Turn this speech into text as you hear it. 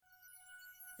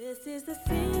This is the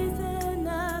season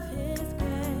of His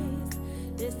grace.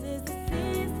 This is the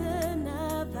season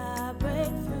of our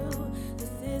breakthrough. This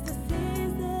is the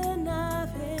season of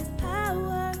His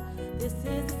power. This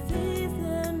is the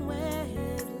season where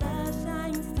His love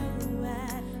shines through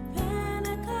at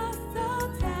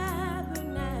Pentecostal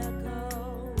Tabernacle,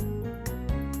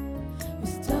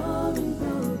 restoring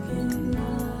broken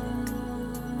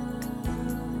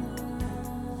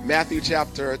love. Matthew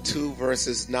chapter 2,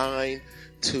 verses 9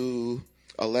 to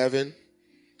 11.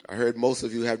 I heard most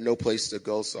of you have no place to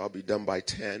go, so I'll be done by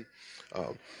 10.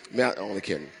 Only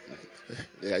kidding.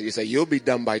 Yeah, you say you'll be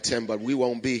done by 10, but we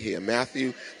won't be here.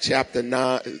 Matthew chapter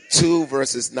 2,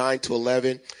 verses 9 to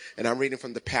 11, and I'm reading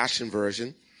from the Passion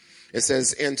Version. It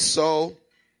says, and so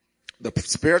the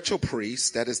spiritual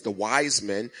priests, that is the wise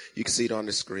men, you can see it on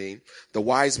the screen, the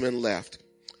wise men left.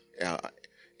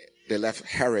 They left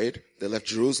Herod, they left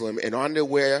Jerusalem, and on their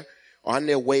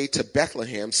way to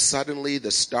Bethlehem, suddenly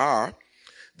the star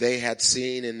they had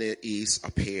seen in the east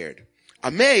appeared.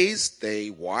 Amazed, they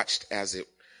watched as it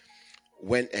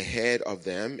went ahead of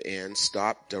them and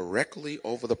stopped directly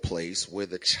over the place where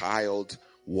the child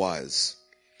was.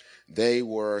 They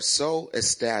were so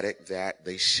ecstatic that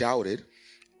they shouted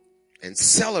and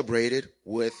celebrated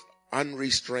with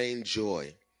unrestrained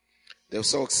joy. They were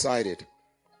so excited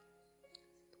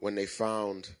when they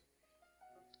found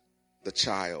the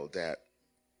child that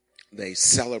they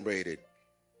celebrated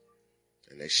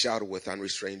and they shouted with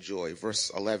unrestrained joy.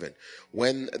 Verse 11,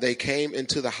 when they came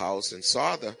into the house and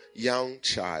saw the young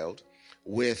child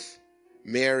with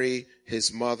Mary,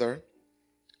 his mother,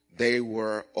 they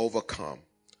were overcome.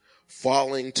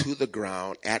 Falling to the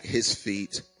ground at his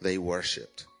feet, they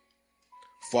worshiped.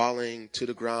 Falling to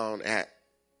the ground at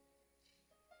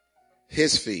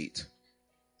his feet,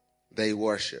 they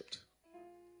worshiped.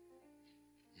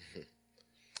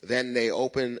 Then they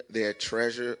opened their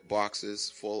treasure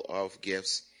boxes full of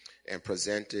gifts and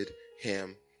presented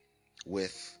him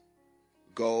with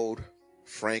gold,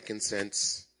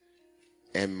 frankincense,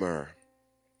 and myrrh.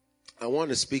 I want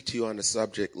to speak to you on the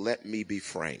subject, let me be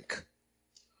frank.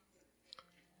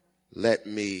 Let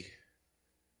me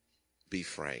be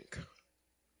frank.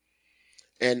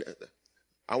 And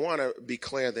I want to be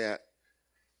clear that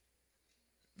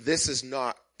this is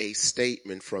not a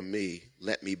statement from me,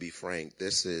 let me be frank.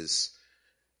 This is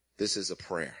a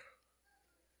prayer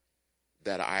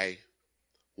that I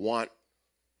want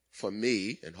for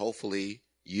me, and hopefully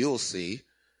you'll see,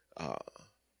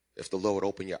 if the Lord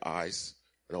open your eyes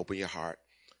and open your heart,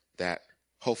 that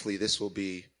hopefully this will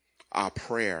be our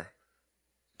prayer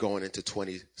going into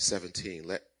 2017.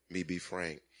 Let me be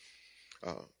frank.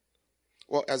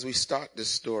 Well, as we start this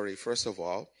story, first of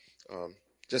all,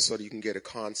 just so that you can get a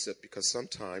concept, because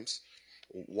sometimes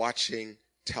watching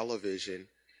television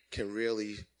can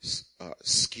really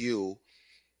skew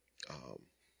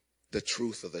the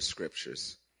truth of the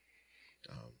scriptures.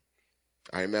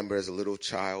 I remember as a little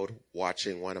child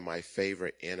watching one of my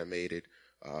favorite animated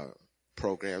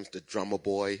programs, The Drummer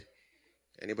Boy.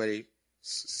 Anybody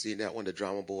seen that one, The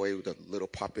Drummer Boy with the little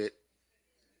puppet?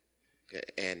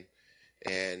 And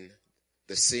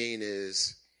the scene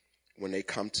is when they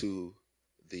come to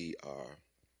the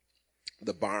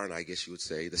barn, I guess you would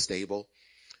say, the stable.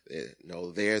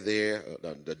 They're there.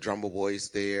 The drummer boy's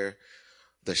there.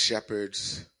 The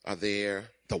shepherds are there.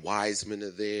 The wise men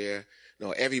are there.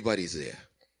 No, everybody's there.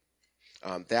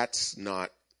 That's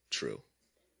not true.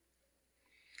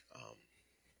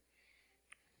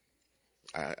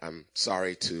 I'm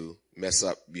sorry to mess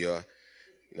up your,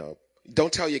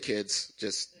 don't tell your kids,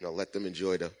 just let them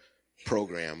enjoy the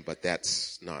program, but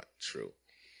that's not true.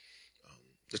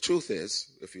 The truth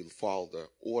is, if you follow the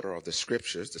order of the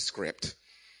scriptures, the script,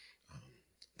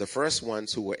 the first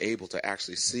ones who were able to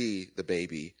actually see the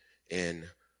baby in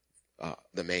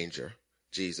the manger,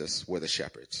 Jesus, were the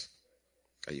shepherds.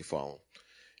 Are you following?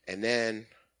 And then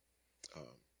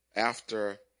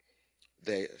after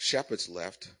the shepherds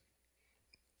left,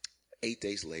 8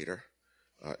 days later,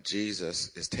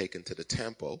 Jesus is taken to the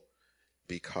temple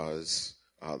because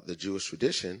the Jewish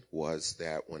tradition was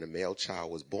that when a male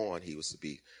child was born, he was to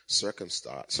be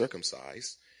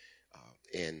circumcised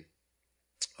in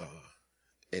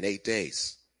 8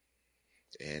 days.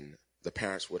 And the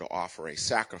parents were to offer a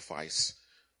sacrifice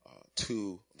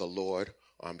to the Lord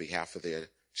on behalf of their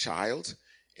child.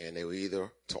 And they were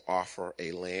either to offer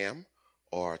a lamb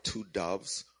or 2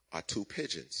 doves or 2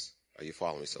 pigeons. Are you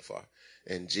following me so far?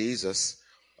 And Jesus,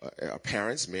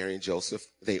 parents, Mary and Joseph,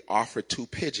 they offered 2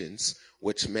 pigeons,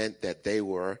 which meant that they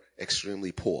were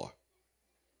extremely poor.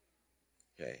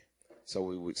 Okay, so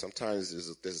we would sometimes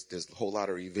there's a whole lot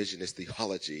of revisionist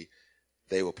theology.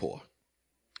 They were poor.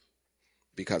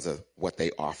 because of what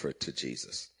they offered to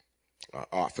Jesus,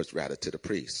 offers rather to the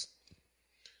priests.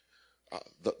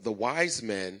 The wise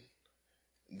men,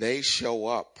 they show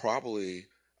up probably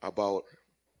about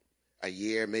a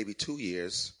year, maybe 2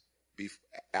 years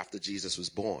after Jesus was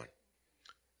born.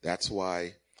 That's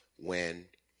why when,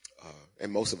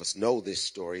 and most of us know this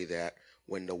story, that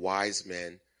when the wise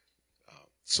men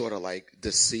sort of like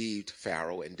deceived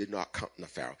Pharaoh and did not come, not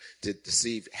Pharaoh,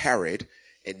 deceived Herod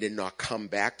and did not come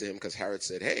back to him, because Herod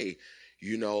said, hey,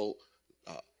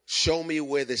 show me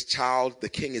where this child, the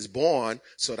king, is born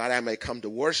so that I may come to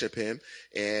worship him.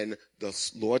 And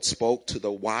the Lord spoke to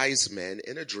the wise men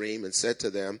in a dream and said to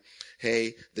them,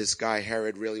 hey, this guy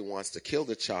Herod really wants to kill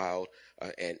the child,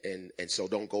 and so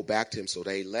don't go back to him. So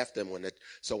they left him.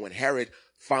 So when Herod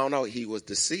found out he was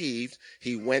deceived,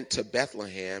 he went to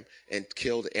Bethlehem and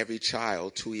killed every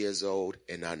child 2 years old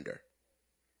and under.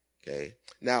 Okay.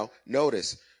 Now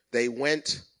notice,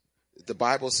 the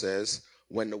Bible says,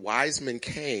 when the wise men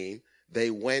came, they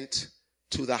went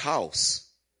to the house.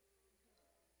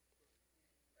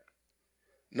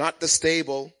 Not the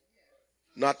stable,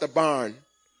 not the barn,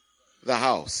 the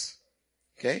house.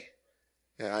 Okay?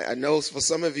 I know for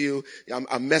some of you,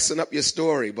 I'm messing up your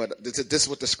story, but this is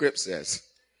what the script says.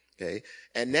 Okay?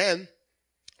 And then,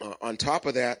 on top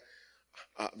of that,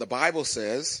 the Bible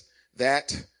says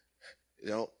that,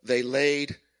 they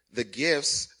laid the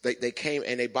gifts, they came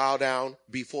and they bowed down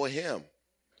before him.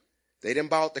 They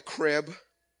didn't bow at the crib.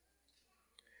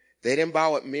 They didn't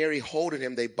bow at Mary holding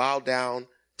him. They bowed down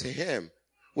to him,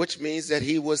 which means that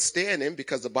he was standing,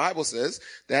 because the Bible says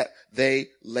that they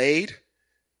laid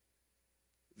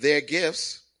their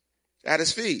gifts at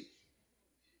his feet.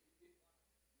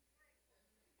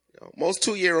 Most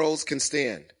 2-year-olds can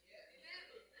stand.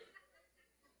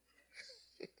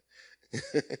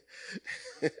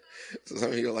 So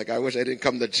some of you are like, I wish I didn't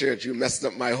come to church. You messed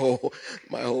up my whole.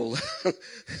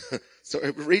 So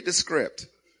read the script.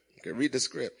 Okay, read the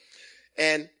script.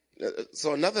 And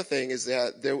so another thing is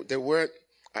that there weren't,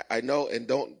 I know, and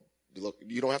don't look,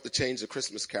 you don't have to change the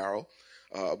Christmas carol,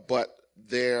 but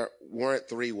there weren't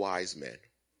 3 wise men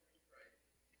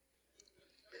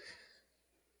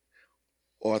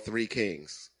or 3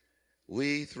 kings.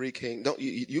 We 3 kings. No,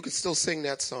 you can still sing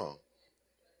that song.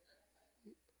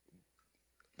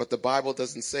 But the Bible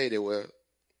doesn't say there were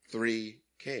 3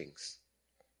 kings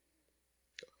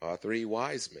or 3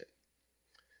 wise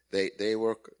men. They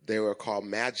were called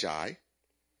magi,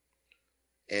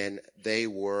 and they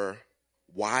were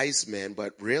wise men,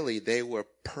 but really they were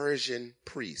Persian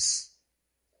priests.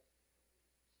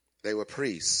 They were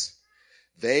priests.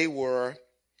 They were,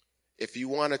 if you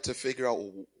wanted to figure out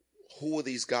who are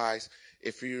these guys,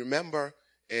 if you remember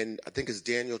in, I think it's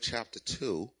Daniel chapter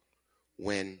 2,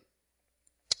 when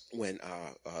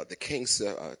the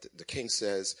king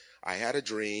says, I had a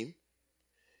dream,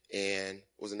 and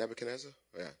was it Nebuchadnezzar?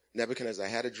 Yeah, Nebuchadnezzar, I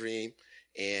had a dream,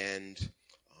 and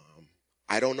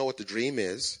I don't know what the dream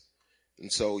is.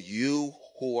 And so you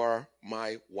who are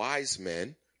my wise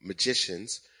men,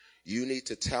 magicians, you need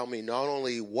to tell me not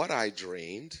only what I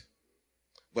dreamed,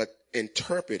 but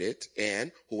interpret it.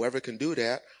 And whoever can do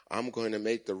that, I'm going to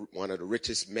make one of the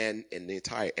richest men in the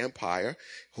entire empire.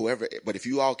 But if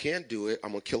you all can't do it,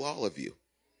 I'm going to kill all of you.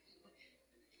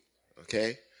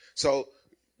 Okay? So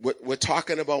we're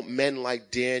talking about men like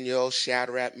Daniel,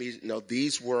 Shadrach,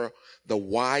 these were the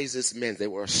wisest men. They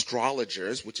were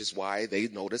astrologers, which is why they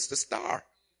noticed the star.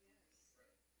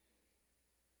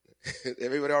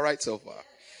 Everybody all right so far?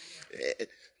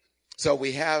 So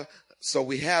we have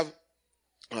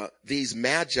these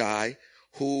magi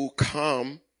who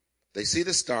come, they see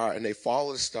the star and they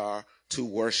follow the star to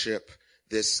worship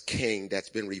this king that's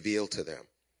been revealed to them.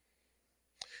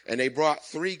 And they brought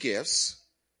 3 gifts.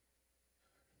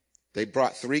 They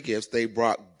brought 3 gifts. They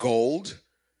brought gold,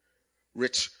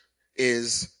 which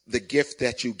is the gift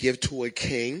that you give to a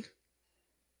king.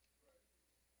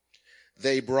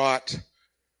 They brought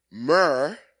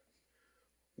myrrh,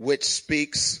 which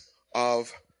speaks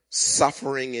of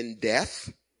suffering and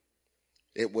death.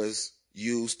 It was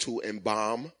used to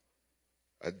embalm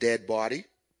a dead body.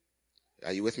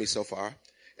 Are you with me so far?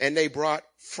 And they brought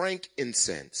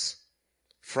frankincense.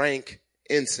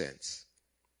 Frankincense.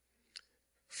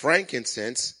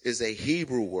 Frankincense is a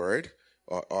Hebrew word,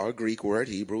 or a Greek word,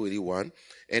 Hebrew 81,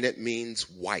 and it means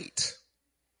white.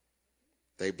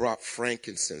 They brought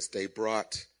frankincense. They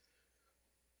brought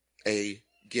a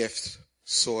gift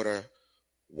sort of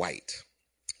white.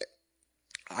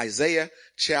 Isaiah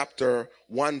chapter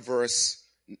 1 verse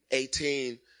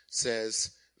 18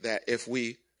 says that if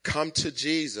we come to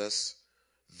Jesus,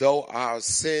 though our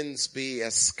sins be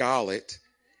as scarlet,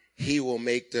 he will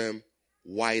make them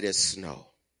white as snow.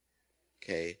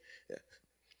 Okay.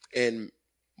 In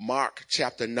Mark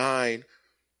chapter 9,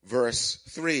 verse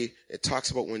 3, it talks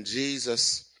about when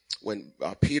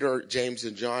Peter, James,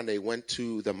 and John, they went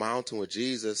to the mountain with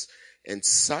Jesus, and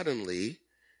suddenly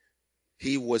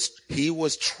he was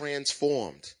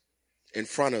transformed in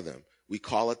front of them. We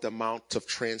call it the Mount of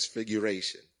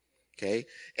Transfiguration. Okay.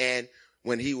 And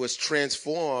when he was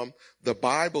transformed, the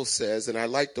Bible says, and I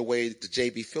like the way the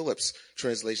J.B. Phillips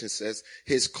translation says,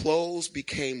 his clothes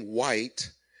became white,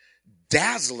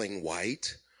 dazzling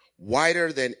white,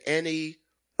 whiter than any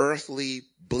earthly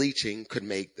bleaching could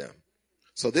make them.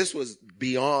 So this was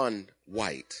beyond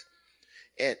white.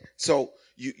 And so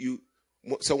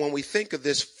so when we think of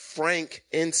this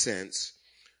frankincense,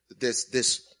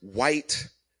 this white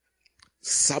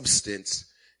substance,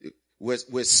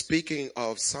 we're speaking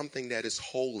of something that is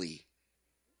holy.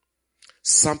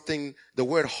 Something, the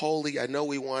word holy, I know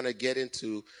we want to get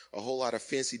into a whole lot of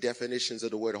fancy definitions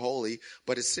of the word holy,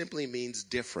 but it simply means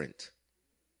different.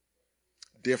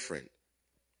 Different.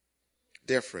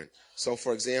 So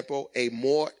for example, a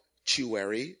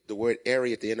mortuary, the word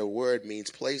 "ary" at the end of the word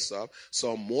means place of,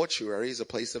 so a mortuary is a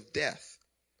place of death.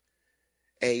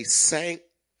 A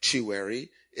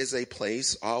sanctuary is a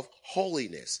place of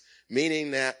holiness,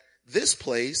 meaning that this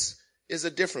place is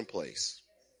a different place.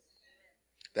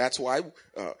 That's why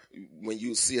when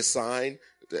you see a sign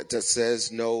that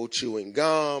says no chewing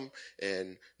gum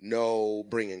and no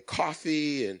bringing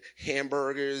coffee and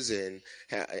hamburgers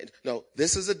no,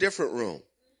 this is a different room.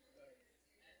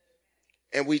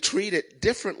 And we treat it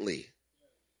differently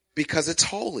because it's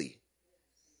holy.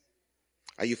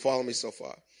 Are you following me so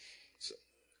far? So,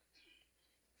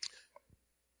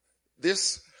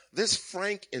 this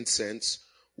frankincense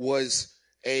was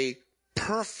a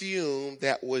perfume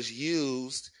that was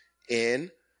used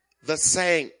in the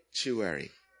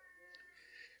sanctuary.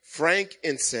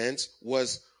 Frankincense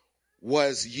was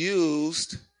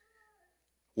used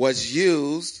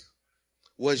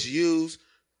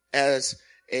as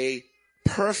a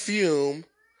perfume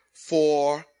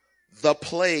for the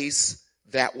place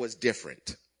that was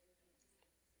different.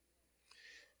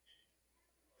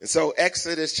 And so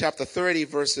Exodus chapter 30,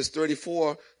 verses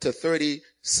 34 to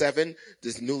 37,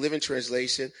 this New Living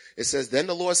Translation, it says, "Then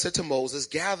the Lord said to Moses,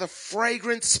 gather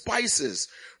fragrant spices,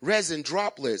 resin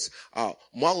droplets,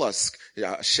 mollusk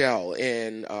shell,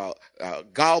 and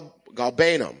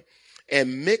galbanum,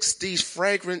 and mix these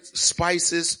fragrant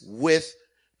spices with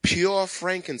pure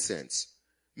frankincense.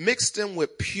 Mix them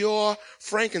with pure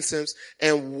frankincense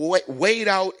and weighed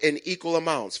out in equal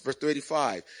amounts." Verse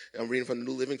 35, I'm reading from the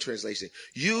New Living Translation.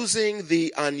 "Using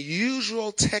the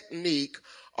unusual technique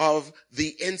of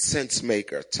the incense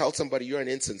maker." Tell somebody you're an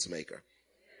incense maker.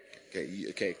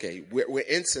 Okay. We're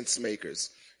incense makers.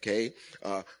 Okay.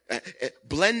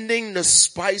 Blending the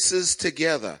spices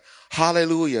together.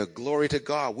 Hallelujah. Glory to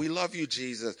God. We love you,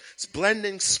 Jesus. It's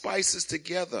blending spices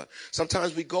together.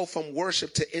 Sometimes we go from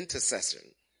worship to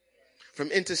intercession. From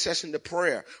intercession to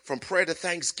prayer, from prayer to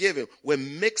thanksgiving. We're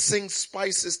mixing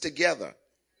spices together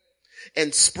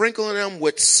and sprinkling them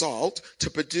with salt to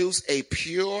produce a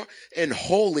pure and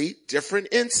holy different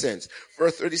incense.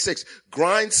 Verse 36,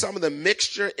 "Grind some of the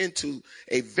mixture into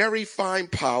a very fine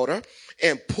powder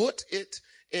and put it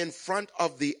in front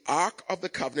of the Ark of the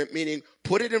Covenant," meaning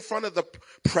put it in front of the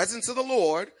presence of the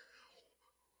Lord.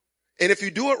 "And if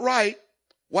you do it right,"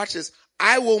 watch this,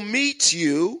 "I will meet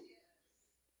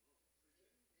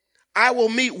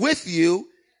with you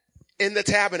in the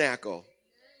tabernacle."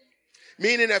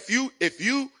 Meaning if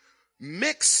you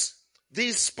mix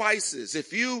these spices,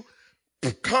 if you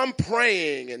come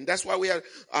praying, and that's why we have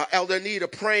Elder Nita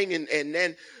praying and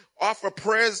then offer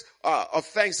prayers of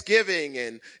thanksgiving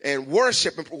and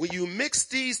worship. And when you mix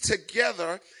these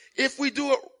together, if we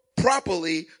do it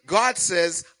properly, God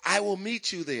says, "I will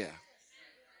meet you there."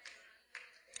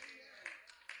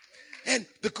 And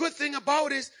the good thing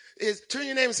about it is turn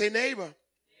your neighbor and say, "Neighbor,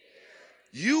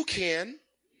 you can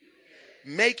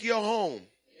make your home,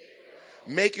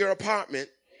 make your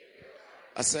apartment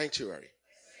a sanctuary."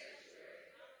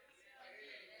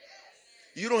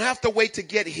 You don't have to wait to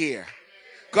get here.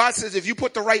 God says, if you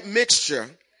put the right mixture,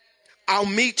 I'll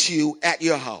meet you at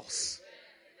your house.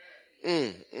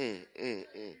 You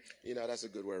know, that's a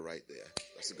good word right there.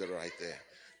 That's a good word right there.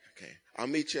 Okay. I'll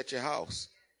meet you at your house.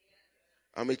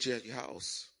 I'll meet you at your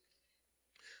house.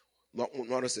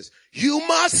 Notice this. "You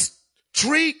must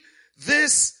treat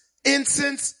this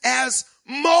incense as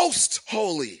most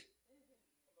holy."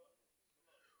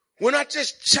 We're not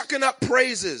just chucking up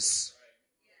praises.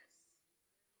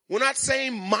 We're not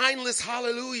saying mindless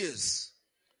hallelujahs.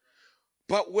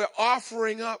 But we're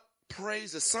offering up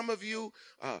praises. Some of you,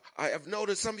 I have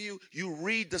noticed some of you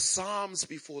read the Psalms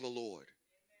before the Lord.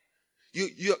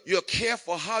 You're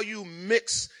careful how you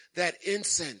mix that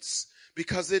incense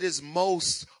because it is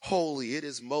most holy. It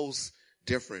is most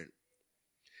different.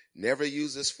 Never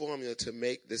use this formula to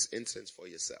make this incense for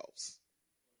yourselves.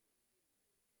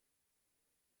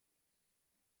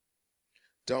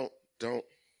 Don't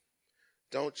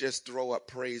just throw up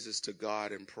praises to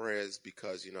God and prayers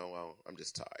because, well, I'm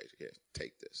just tired. Here,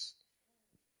 take this.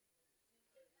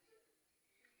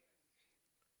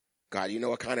 God, you know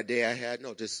what kind of day I had?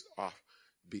 No, just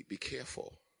be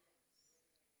careful.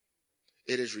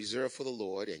 It is reserved for the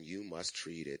Lord, and you must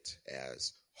treat it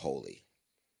as holy.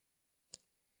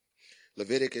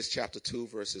 Leviticus chapter 2,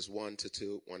 verses 1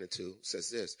 and 2 says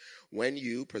this: when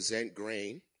you present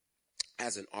grain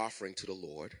as an offering to the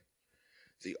Lord,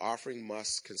 the offering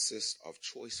must consist of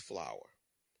choice flour.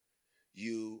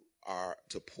 You are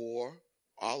to pour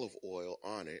olive oil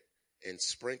on it and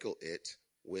sprinkle it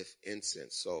with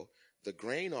incense. So the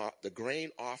grain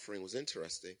offering was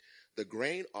interesting. The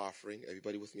grain offering,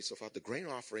 everybody with me so far? The grain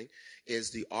offering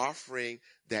is the offering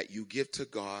that you give to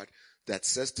God that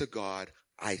says to God,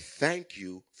 I thank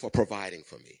you for providing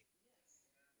for me.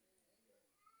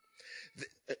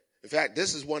 In fact,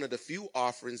 this is one of the few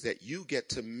offerings that you get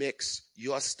to mix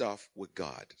your stuff with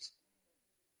God's.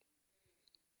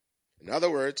 In other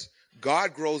words,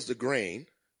 God grows the grain,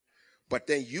 but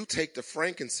then you take the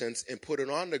frankincense and put it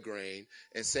on the grain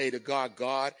and say to God,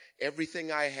 God,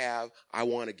 everything I have, I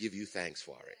want to give you thanks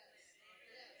for it.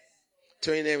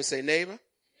 Turn your neighbor and say, neighbor,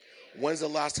 when's the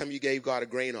last time you gave God a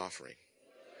grain offering?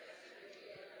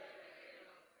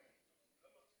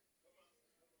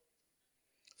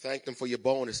 Thank them for your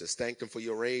bonuses. Thank them for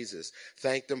your raises.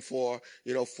 Thank them for,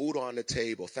 food on the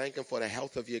table. Thank them for the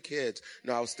health of your kids.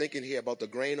 Now, I was thinking here about the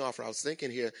grain offering. I was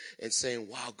thinking here and saying,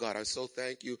 wow, God, I so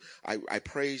thank you. I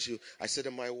praise you. I said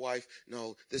to my wife,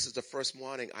 no, this is the first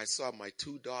morning I saw my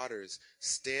two daughters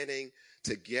standing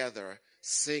together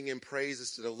singing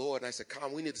praises to the Lord. And I said,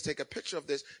 come, we need to take a picture of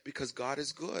this because God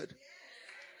is good.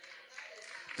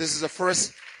 This is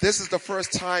the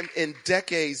first time in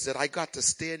decades that I got to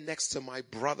stand next to my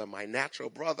brother, my natural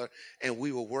brother, and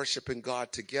we were worshiping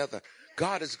God together.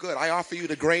 God is good. I offer you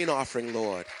the grain offering,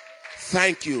 Lord.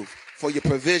 Thank you for your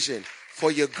provision, for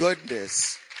your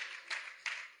goodness.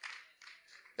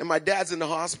 And my dad's in the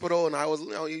hospital, and I was a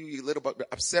little bit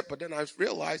upset, but then I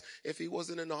realized if he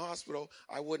wasn't in the hospital,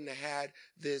 I wouldn't have had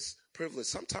this privilege.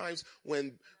 Sometimes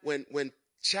when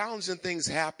challenging things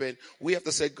happen, we have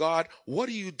to say, God, what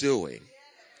are you doing?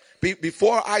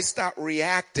 Before I start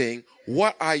reacting,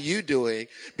 what are you doing?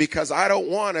 Because I don't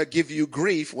want to give you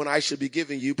grief when I should be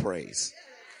giving you praise.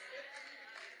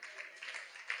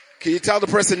 Can you tell the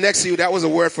person next to you, that was a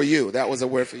word for you? That was a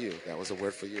word for you. That was a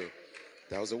word for you.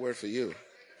 That was a word for you.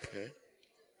 Okay.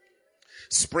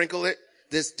 Sprinkle it.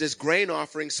 This grain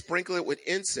offering, sprinkle it with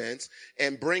incense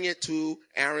and bring it to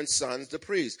Aaron's sons, the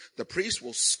priest. The priest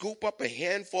will scoop up a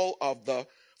handful of the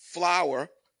flour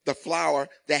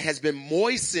that has been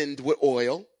moistened with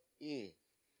oil,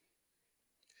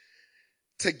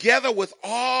 together with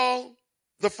all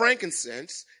the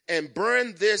frankincense, and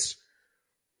burn this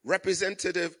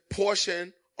representative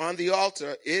portion on the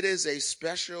altar. It is a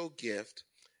special gift,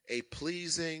 a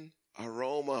pleasing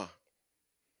aroma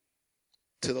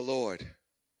to the Lord.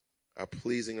 A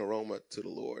pleasing aroma to the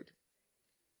Lord.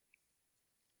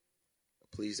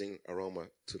 A pleasing aroma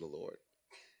to the Lord.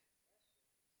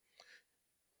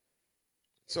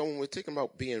 So when we're thinking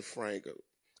about being frank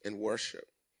in worship,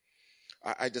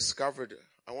 I discovered,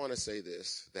 I want to say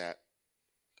this, that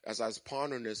as I was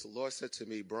pondering this, the Lord said to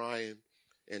me, Brian,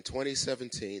 in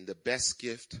 2017, the best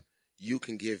gift you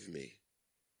can give me,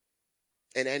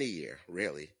 in any year,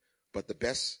 really, but the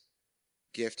best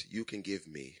gift you can give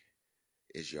me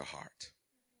is your heart.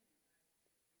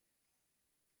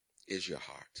 Is your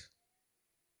heart.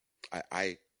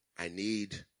 I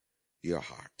need your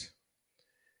heart.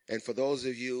 And for those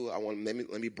of you,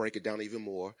 let me break it down even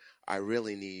more. I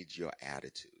really need your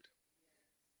attitude.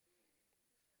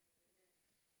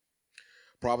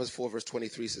 Proverbs 4 verse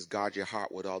 23 says, guard your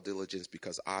heart with all diligence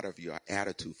because out of your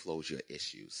attitude flows your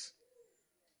issues.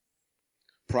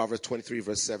 Proverbs 23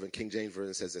 verse 7, King James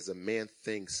Version says, as a man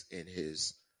thinks in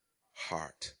his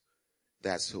heart,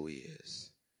 that's who he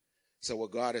is. So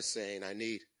what God is saying, I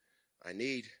need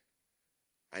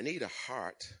a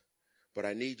heart, but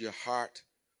I need your heart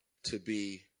to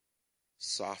be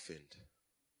softened.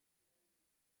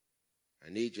 I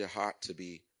need your heart to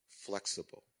be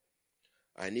flexible.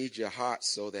 I need your heart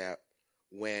so that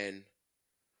when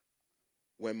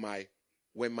my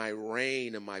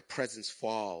rain and my presence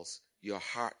falls, your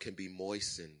heart can be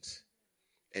moistened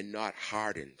and not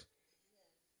hardened.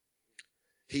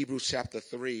 Hebrews chapter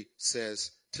 3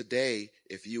 says, today,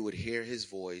 if you would hear his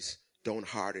voice, don't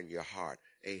harden your heart.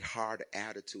 A hard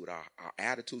attitude. Our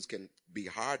attitudes can be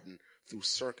hardened through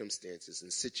circumstances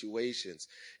and situations.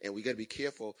 And we got to be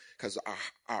careful because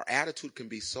our attitude can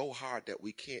be so hard that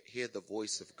we can't hear the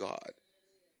voice of God.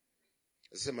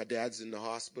 I said my dad's in the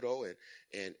hospital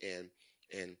and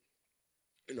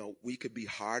we could be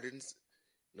hardened.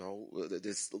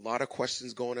 There's a lot of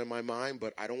questions going in my mind,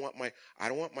 but I don't want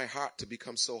my heart to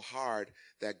become so hard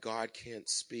that God can't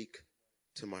speak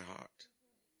to my heart.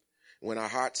 When our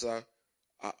hearts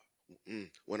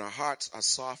are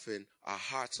softened, our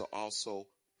hearts are also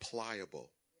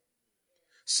pliable,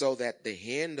 so that the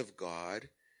hand of God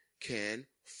can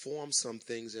form some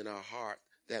things in our heart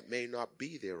that may not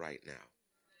be there right now.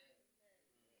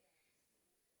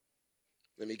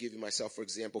 Let me give you myself, for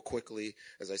example, quickly.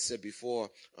 As I said before,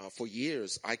 for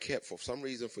years, I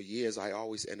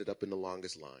always ended up in the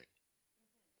longest line.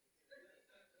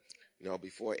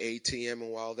 Before ATM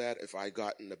and all that, if I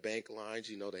got in the bank lines,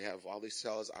 they have all these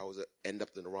tellers, I was end up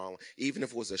in the wrong line. Even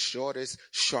if it was the shortest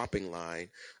shopping line,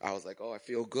 I was like, oh, I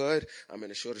feel good. I'm in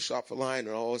the shortest shopping line.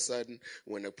 And all of a sudden,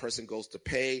 when the person goes to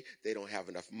pay, they don't have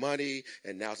enough money.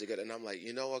 And now and I'm like,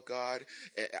 you know what, God?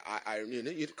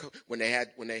 When they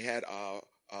had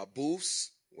booths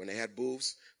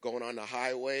going on the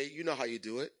highway, you know how you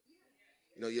do it.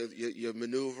 You're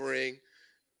maneuvering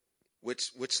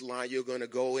which line you're going to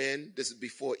go in. This is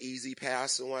before Easy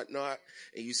Pass and whatnot.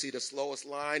 And you see the slowest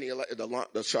line,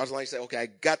 the shortest line, you say, okay, I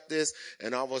got this.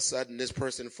 And all of a sudden, this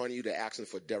person in front of you, they're asking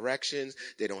for directions.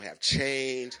 They don't have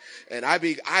change. And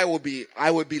I would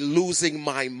be losing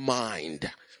my mind.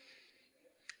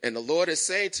 And the Lord is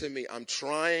saying to me, I'm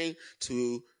trying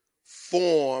to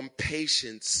form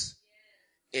patience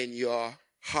in your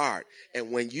heart.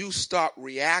 And when you stop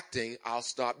reacting, I'll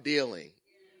stop dealing.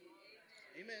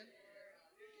 Amen.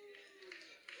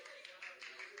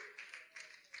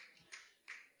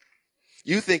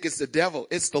 You think it's the devil.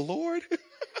 It's the Lord.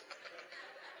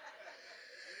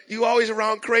 You always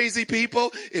around crazy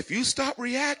people. If you stop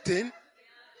reacting,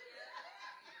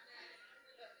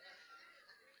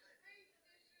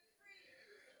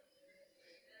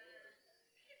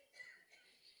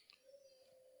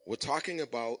 we're talking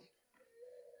about,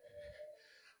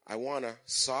 I want a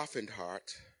softened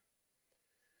heart.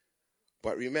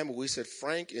 But remember, we said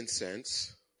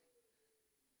frankincense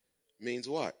means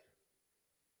what?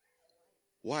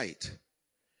 White.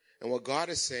 And what God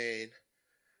is saying,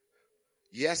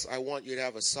 yes, I want you to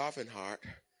have a softened heart,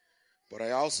 but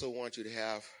I also want you to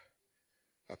have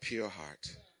a pure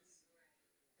heart.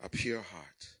 A pure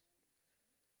heart.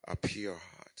 A pure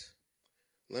heart.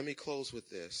 Let me close with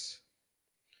this.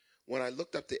 When I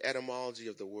looked up the etymology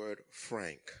of the word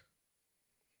frank,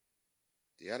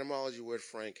 the etymology word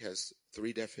frank has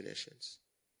 3 definitions.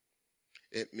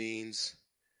 It means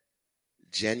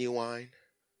genuine.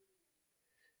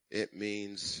 It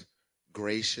means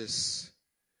gracious.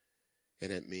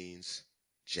 And it means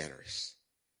generous.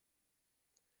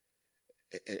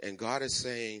 And God is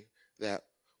saying that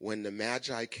when the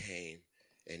Magi came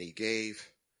and they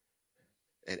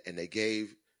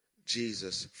gave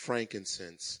Jesus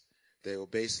frankincense, they were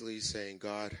basically saying,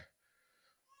 God,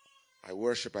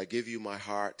 I give you my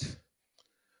heart,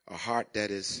 a heart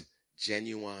that is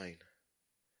genuine,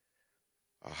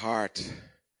 a heart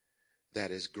that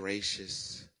is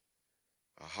gracious,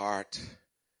 a heart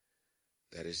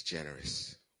that is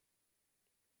generous,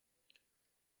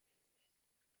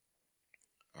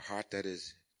 a heart that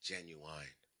is genuine.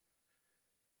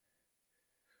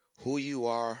 Who you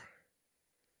are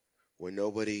when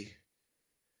nobody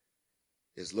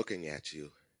is looking at you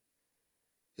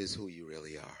is who you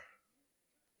really are.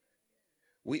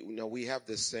 We have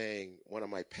this saying, one of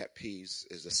my pet peeves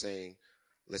is the saying,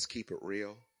 let's keep it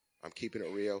real. I'm keeping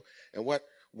it real. And what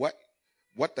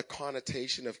the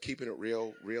connotation of keeping it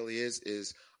real really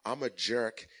is I'm a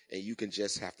jerk and you can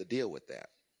just have to deal with that.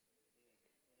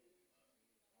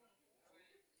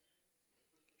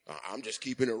 I'm just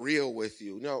keeping it real with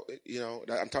you. No,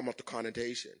 I'm talking about the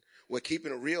connotation. What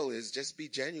keeping it real is just be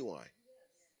genuine.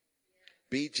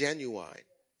 Be genuine.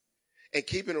 And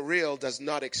keeping it real does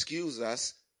not excuse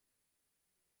us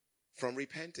from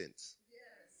repentance.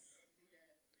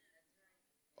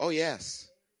 Oh, yes.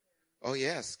 Oh,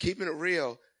 yes. Keeping it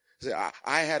real.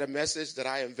 I had a message that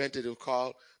I invented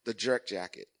called the jerk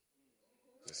jacket.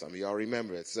 Some of y'all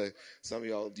remember it. So some of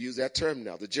y'all use that term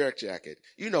now, the jerk jacket.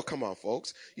 Come on,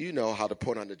 folks. You know how to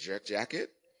put on the jerk jacket.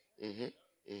 Mm-hmm.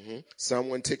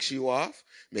 Someone ticks you off.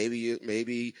 Maybe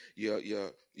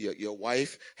your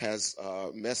wife has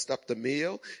messed up the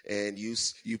meal, and you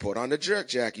put on the jerk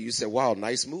jacket. You say, "Wow,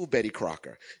 nice move, Betty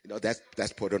Crocker."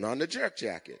 That's putting on the jerk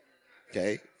jacket.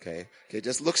 Okay.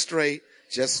 Just look straight.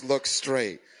 Just look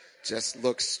straight. Just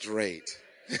look straight.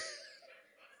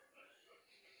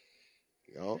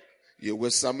 You're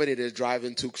with somebody that's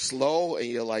driving too slow, and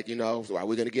you're like, are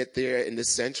we going to get there in this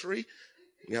century?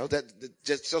 That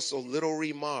just so little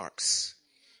remarks.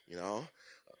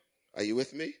 Are you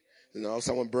with me?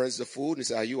 Someone burns the food and you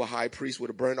say, "Are you a high priest with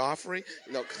a burnt offering?"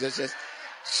 Because it's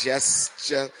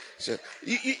just. And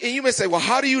you may say, "Well,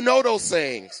 how do you know those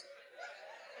things?"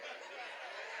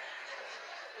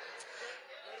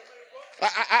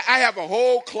 I have a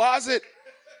whole closet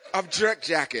of jerk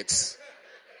jackets.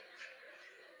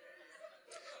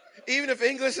 Even if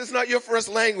English is not your first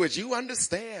language, you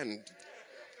understand.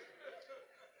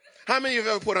 How many of you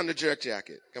have ever put on the jerk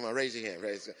jacket? Come on, raise your hand.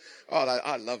 Raise your hand. Oh,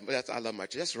 I love my.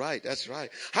 That's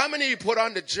right. How many of you put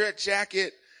on the jerk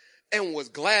jacket and was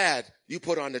glad you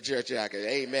put on the jerk jacket?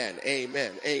 Amen.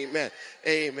 And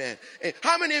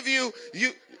how many of you,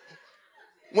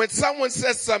 when someone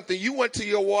says something, you went to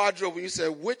your wardrobe and you said,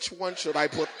 "Which one should I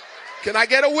put?" Can I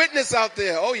get a witness out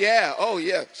there? Oh yeah.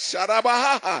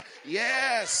 Shadabaha.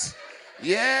 Yes.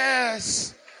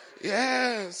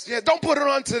 Don't put it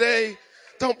on today.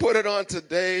 Don't put it on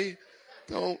today.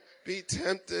 Don't be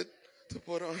tempted to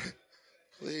put on.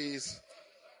 Please,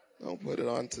 don't put it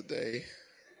on today.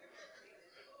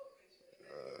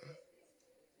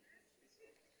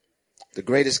 The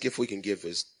greatest gift we can give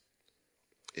is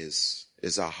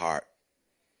our heart.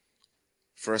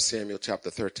 1 Samuel chapter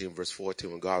 13, verse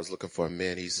 14, when God was looking for a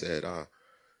man, he said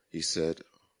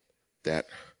that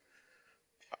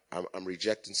I'm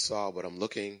rejecting Saul, but I'm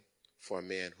looking for a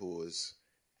man who is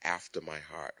after my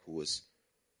heart, who is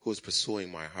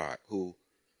pursuing my heart, who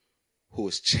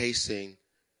is chasing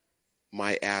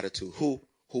my attitude, who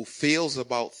feels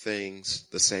about things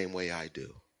the same way I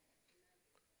do.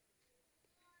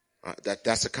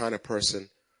 That's the kind of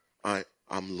person I'm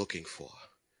looking for.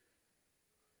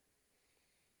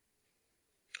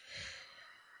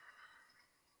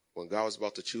 When God was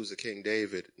about to choose a King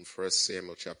David in 1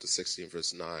 Samuel chapter 16,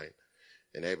 verse 9,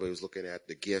 and everybody was looking at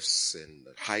the gifts and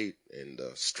the height and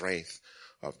the strength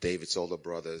of David's older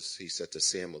brothers, he said to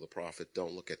Samuel the prophet,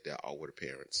 "Don't look at their outward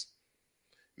appearance.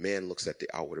 Man looks at the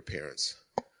outward appearance,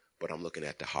 but I'm looking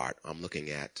at the heart. I'm looking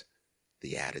at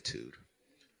the attitude."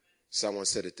 Someone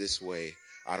said it this way.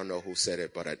 I don't know who said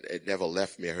it, but it never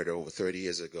left me. I heard it over 30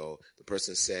 years ago. The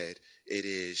person said, "It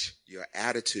is your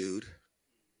attitude,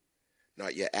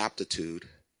 not your aptitude,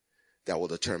 that will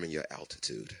determine your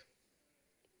altitude."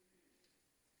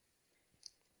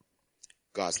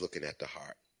 God's looking at the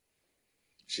heart.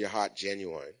 Is your heart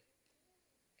genuine?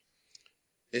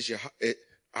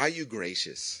 Are you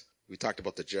gracious? We talked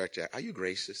about the jerk jack. Are you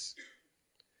gracious?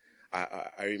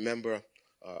 I remember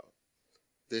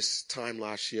this time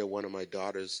last year, one of my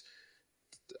daughters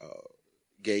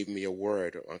gave me a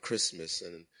word on Christmas,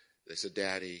 and they said,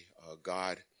 "Daddy,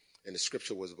 God," and the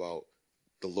scripture was about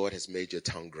the Lord has made your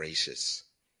tongue gracious.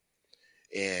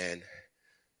 And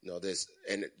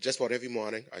and just about every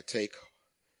morning I take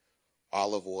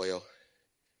olive oil,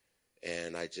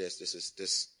 and I took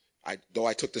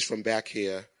this from back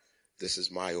here, this is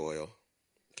my oil,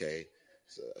 okay?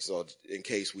 So in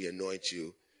case we anoint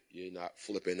you, you're not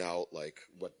flipping out like,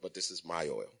 but this is my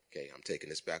oil, okay? I'm taking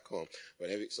this back home. But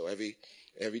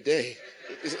every day,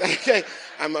 okay,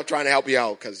 I'm not trying to help you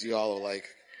out because you all are like,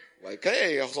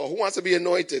 "Hey, so who wants to be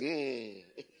anointed?"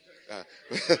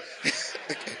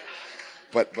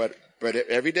 But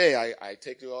every day I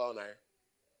take the oil and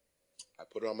I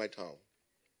put it on my tongue.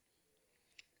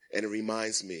 And it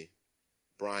reminds me,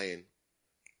 Brian,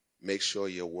 make sure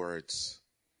your words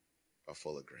are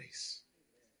full of grace.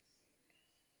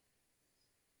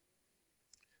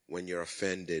 When you're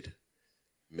offended,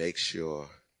 make sure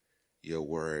your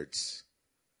words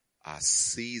are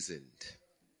seasoned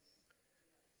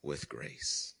with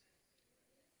grace.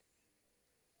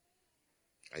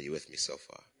 Are you with me so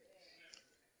far?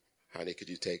 Honey, could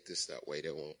you take this that way?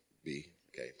 There won't be.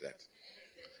 Okay, that's.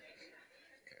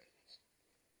 Okay.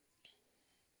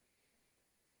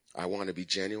 I want to be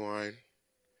genuine.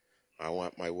 I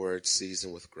want my words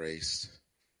seasoned with grace.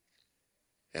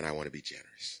 And I want to be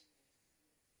generous.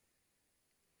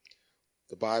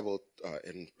 The Bible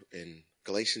in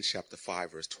Galatians chapter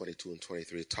 5, verse 22 and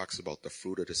 23, it talks about the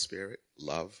fruit of the Spirit,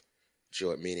 love,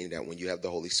 joy, meaning that when you have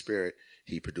the Holy Spirit,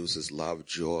 he produces love,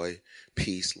 joy,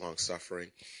 peace,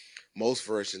 long-suffering. Most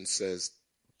versions says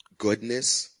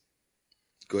goodness.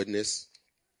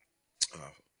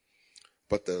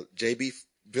 But the J.B.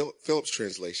 Phillips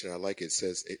translation, I like it. It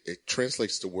says it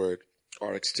translates the word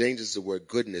or exchanges the word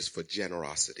goodness for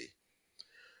generosity.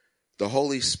 The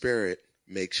Holy Spirit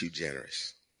makes you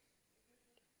generous.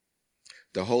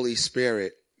 The Holy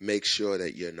Spirit makes sure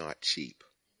that you're not cheap.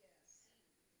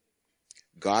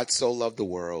 God so loved the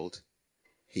world,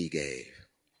 he gave.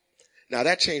 Now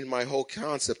that changed my whole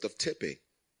concept of tipping.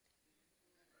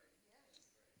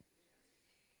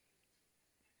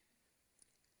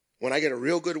 When I get a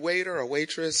real good waiter or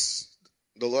waitress,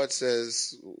 the Lord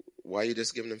says, why are you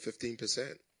just giving them 15%?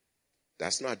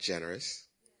 That's not generous.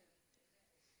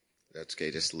 That's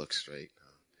okay, just look straight.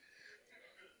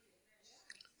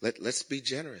 Let's be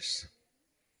generous.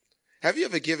 Have you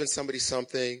ever given somebody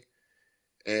something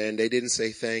and they didn't say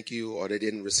thank you or they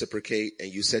didn't reciprocate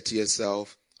and you said to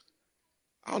yourself,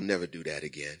 I'll never do that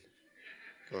again?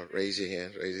 Come on, raise your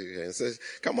hand. Raise your hand. Says,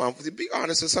 come on, be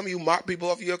honest. Some of you mock people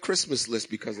off your Christmas list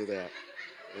because of that.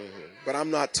 Mm-hmm. But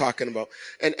I'm not talking about,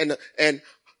 and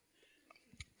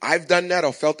I've done that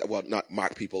or felt that, well, not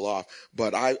mock people off,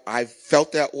 but I've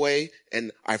felt that way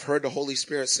and I've heard the Holy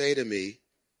Spirit say to me,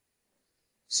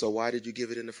 so why did you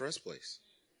give it in the first place?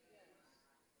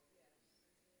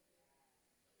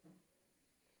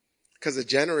 Because a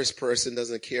generous person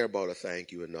doesn't care about a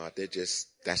thank you or not.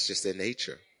 That's just their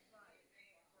nature.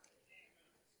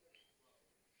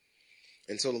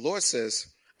 And so the Lord says,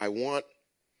 I want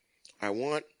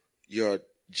your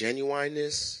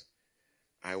genuineness.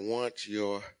 I want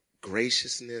your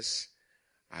graciousness.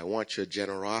 I want your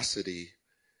generosity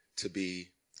to be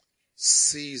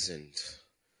seasoned,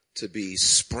 to be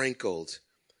sprinkled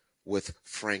with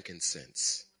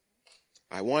frankincense.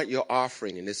 I want your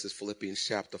offering, and this is Philippians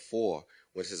chapter 4,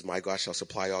 when it says, my God shall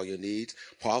supply all your needs.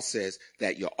 Paul says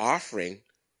that your offering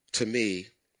to me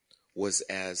was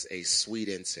as a sweet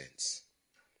incense.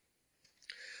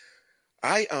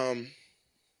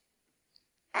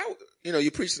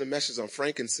 You preached the message on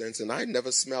frankincense, and I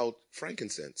never smelled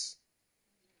frankincense.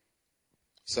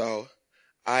 So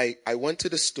I went to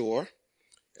the store,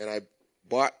 and I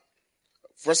bought,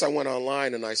 first I went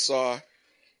online, and I saw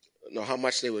how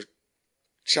much they were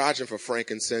charging for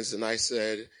frankincense, and I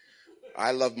said,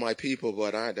 I love my people,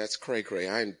 but that's cray-cray.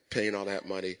 I ain't paying all that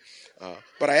money.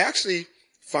 But I actually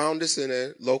found this in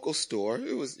a local store.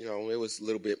 It was a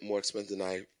little bit more expensive than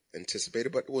I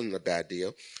anticipated, but it wasn't a bad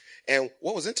deal. And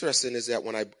what was interesting is that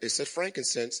it said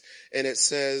frankincense, and it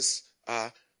says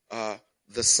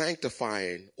the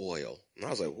sanctifying oil. And I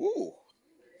was like, woo.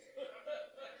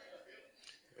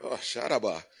 Oh,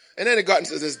 shadaba. And then it got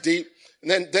into this deep,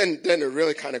 and then it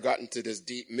really kind of got into this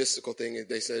deep mystical thing. And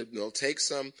they said, take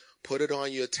some, put it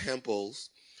on your temples,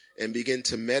 and begin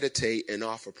to meditate and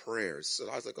offer prayers. So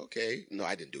I was like, okay. No,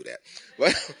 I didn't do that.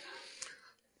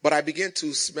 But I began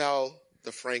to smell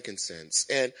the frankincense.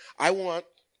 And I want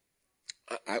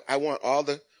all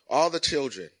the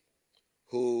children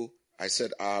who I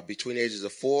said are between the ages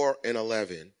of 4 and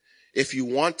 11, if you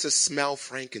want to smell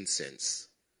frankincense.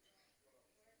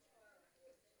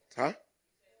 Huh?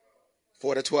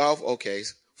 4 to 12? Okay.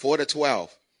 4 to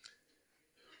 12.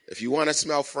 If you want to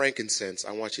smell frankincense,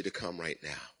 I want you to come right now.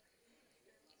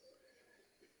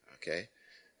 Okay.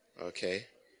 Okay.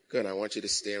 Good. I want you to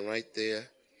stand right there.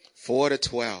 4 to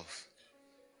 12.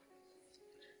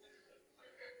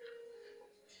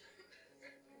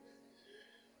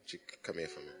 You come here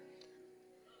for me.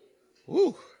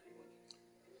 Woo.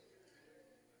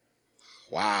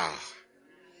 Wow.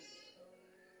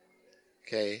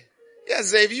 Okay. Yeah,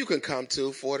 Xavier, you can come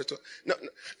too. 4 to 12. No.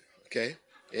 Okay.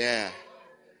 Yeah.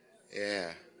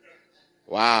 Yeah.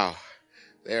 Wow.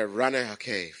 They're running.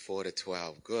 Okay. 4 to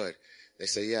 12. Good. They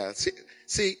say, yeah.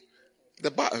 See,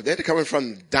 they're coming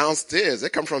from downstairs. They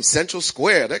come from Central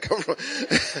Square. They come from.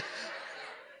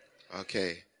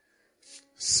 Okay.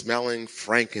 Smelling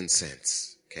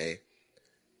frankincense. Okay.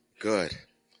 Good.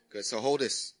 Good. So hold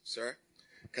this, sir,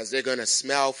 because they're going to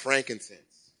smell frankincense.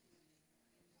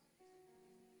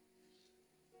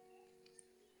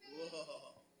 Whoa.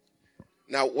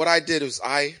 Now, what I did was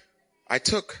I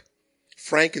took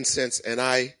frankincense and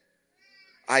I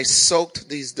soaked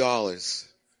these dollars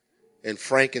in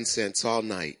frankincense all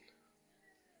night.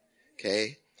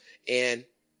 Okay. And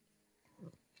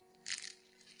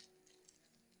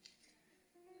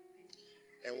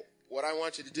what I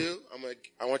want you to do,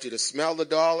 I want you to smell the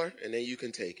dollar, and then you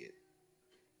can take it.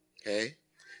 Okay?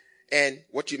 And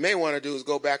what you may want to do is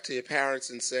go back to your parents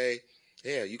and say,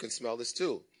 yeah, you can smell this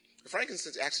too. The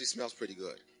frankincense actually smells pretty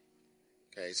good.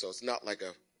 Okay? So it's not like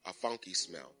a funky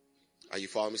smell. Are you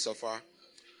following me so far?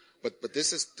 But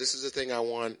this is the thing I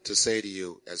want to say to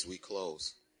you as we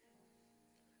close.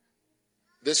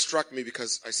 This struck me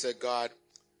because I said, God,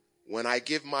 when I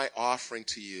give my offering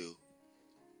to you,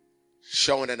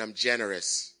 showing that I'm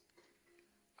generous,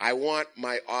 I want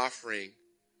my offering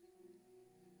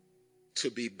to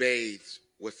be bathed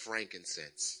with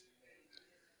frankincense.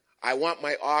 I want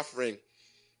my offering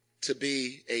to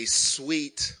be a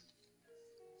sweet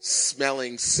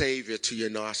smelling savior to your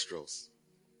nostrils.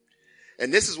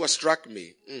 And this is what struck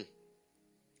me.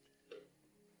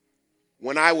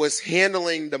 When I was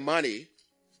handling the money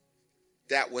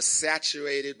that was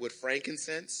saturated with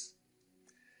frankincense,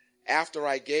 after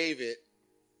I gave it,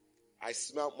 I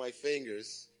smelled my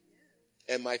fingers,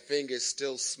 and my fingers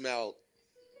still smelled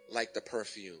like the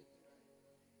perfume.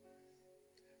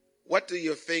 What do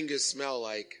your fingers smell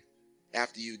like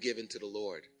after you've given to the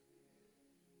Lord?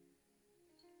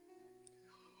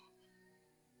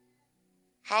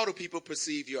 How do people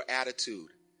perceive your attitude?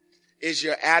 Is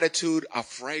your attitude a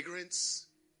fragrance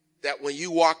that when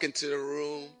you walk into the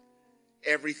room,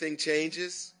 everything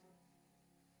changes?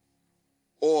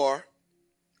 Or,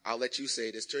 I'll let you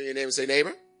say this. Turn your name and say,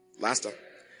 neighbor. Last time.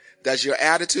 Does your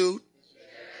attitude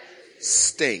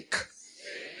stink?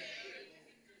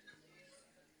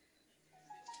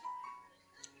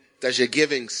 Does your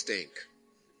giving stink?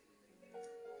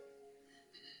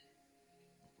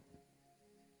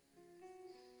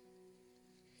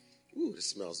 Ooh, this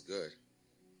smells good.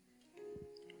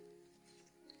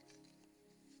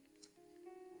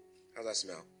 How's that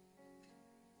smell?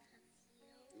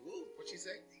 Ooh, what'd you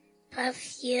say?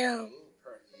 Perfume. Ooh,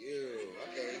 perfume.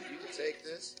 Okay, you can take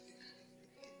this.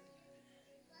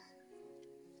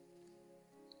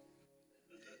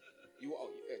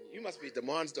 You must be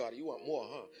Damon's daughter. You want more,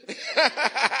 huh?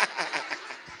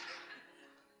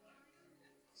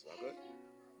 Smell good?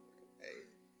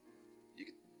 Hey,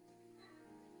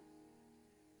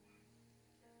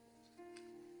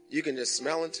 you can just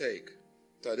smell and take.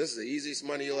 So this is the easiest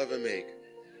money you'll ever make.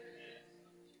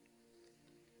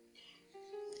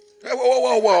 Hey,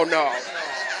 whoa, no.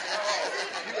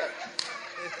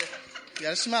 You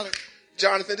gotta smell it.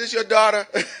 Jonathan, this your daughter?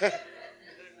 Smell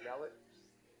it?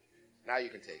 Now you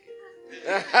can take it.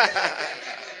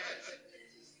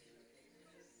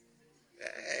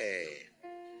 Hey.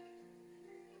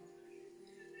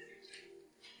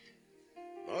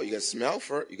 Oh, you gotta smell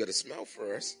first. You gotta smell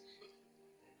first.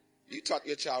 You taught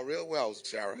your child real well,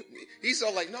 Sarah. He's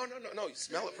all like, no. You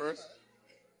smell it first.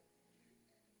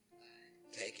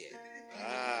 Take it.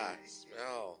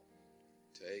 Smell.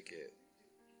 Take it.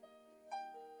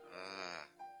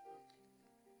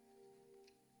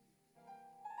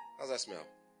 How's that smell?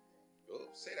 Oh,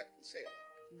 say that. Say it.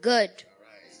 Good. All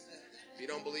right. If you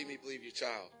don't believe me, believe your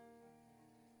child.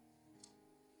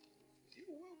 You're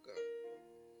welcome.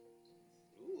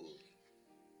 Ooh.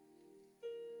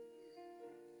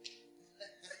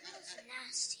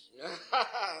 Nasty.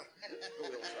 Who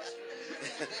don't trust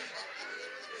you?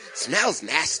 Smells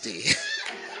nasty.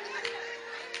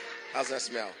 How's that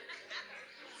smell?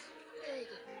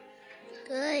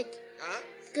 Good. Huh?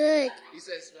 Good. He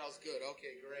said it smells good.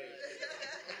 Okay, great.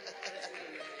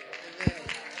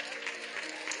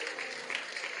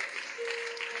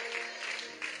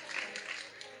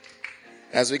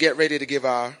 As we get ready to give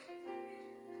our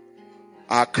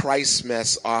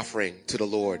Christmas offering to the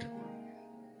Lord,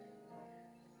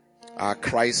 our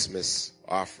Christmas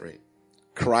offering,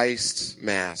 Christ's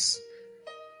Mass,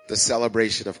 the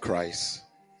celebration of Christ.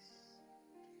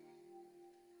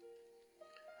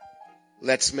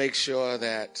 Let's make sure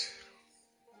that,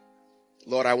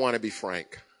 Lord, I want to be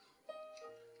frank.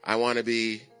 I want to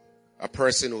be a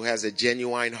person who has a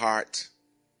genuine heart.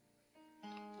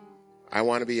 I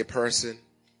want to be a person,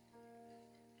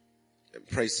 and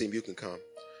praise team, you can come.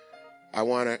 I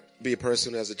want to be a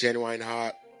person who has a genuine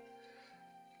heart.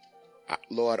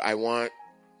 Lord, I want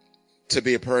to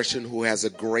be a person who has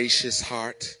a gracious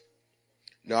heart,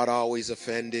 not always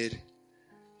offended.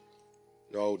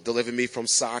 No, deliver me from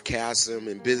sarcasm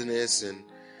and bitterness and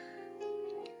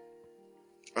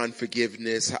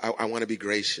unforgiveness. I want to be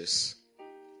gracious.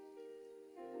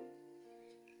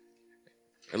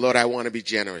 And Lord, I want to be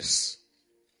generous.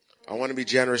 I want to be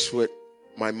generous with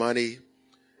my money.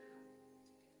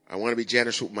 I want to be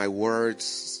generous with my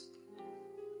words.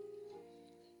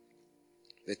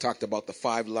 They talked about the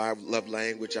 5 love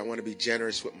language. I want to be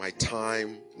generous with my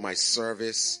time, my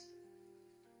service.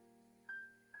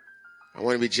 I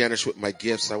want to be generous with my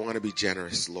gifts. I want to be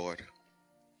generous, Lord.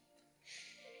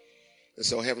 And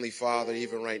so, Heavenly Father,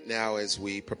 even right now as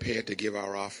we prepare to give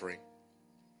our offering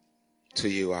to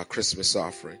you, our Christmas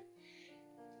offering,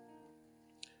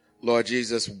 Lord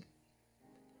Jesus,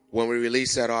 when we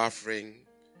release that offering,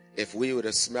 if we were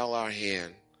to smell our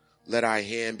hand, let our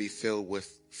hand be filled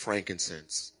with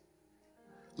frankincense.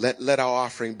 Let our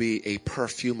offering be a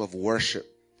perfume of worship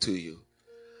to you.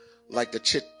 Like the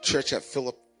church at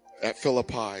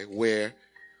Philippi, where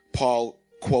Paul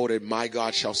quoted, "My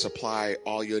God shall supply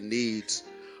all your needs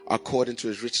according to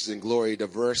his riches and glory." The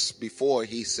verse before,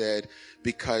 he said,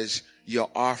 "Because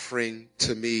your offering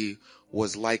to me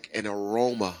was like an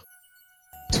aroma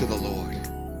to the Lord."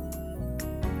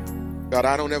 God,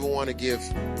 I don't ever want to give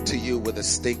to you with a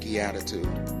stinky attitude.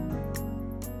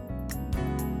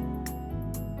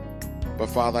 But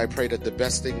Father, I pray that the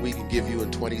best thing we can give you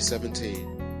in 2017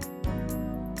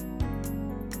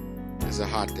 is a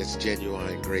heart that's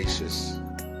genuine, gracious,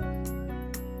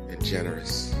 and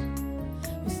generous.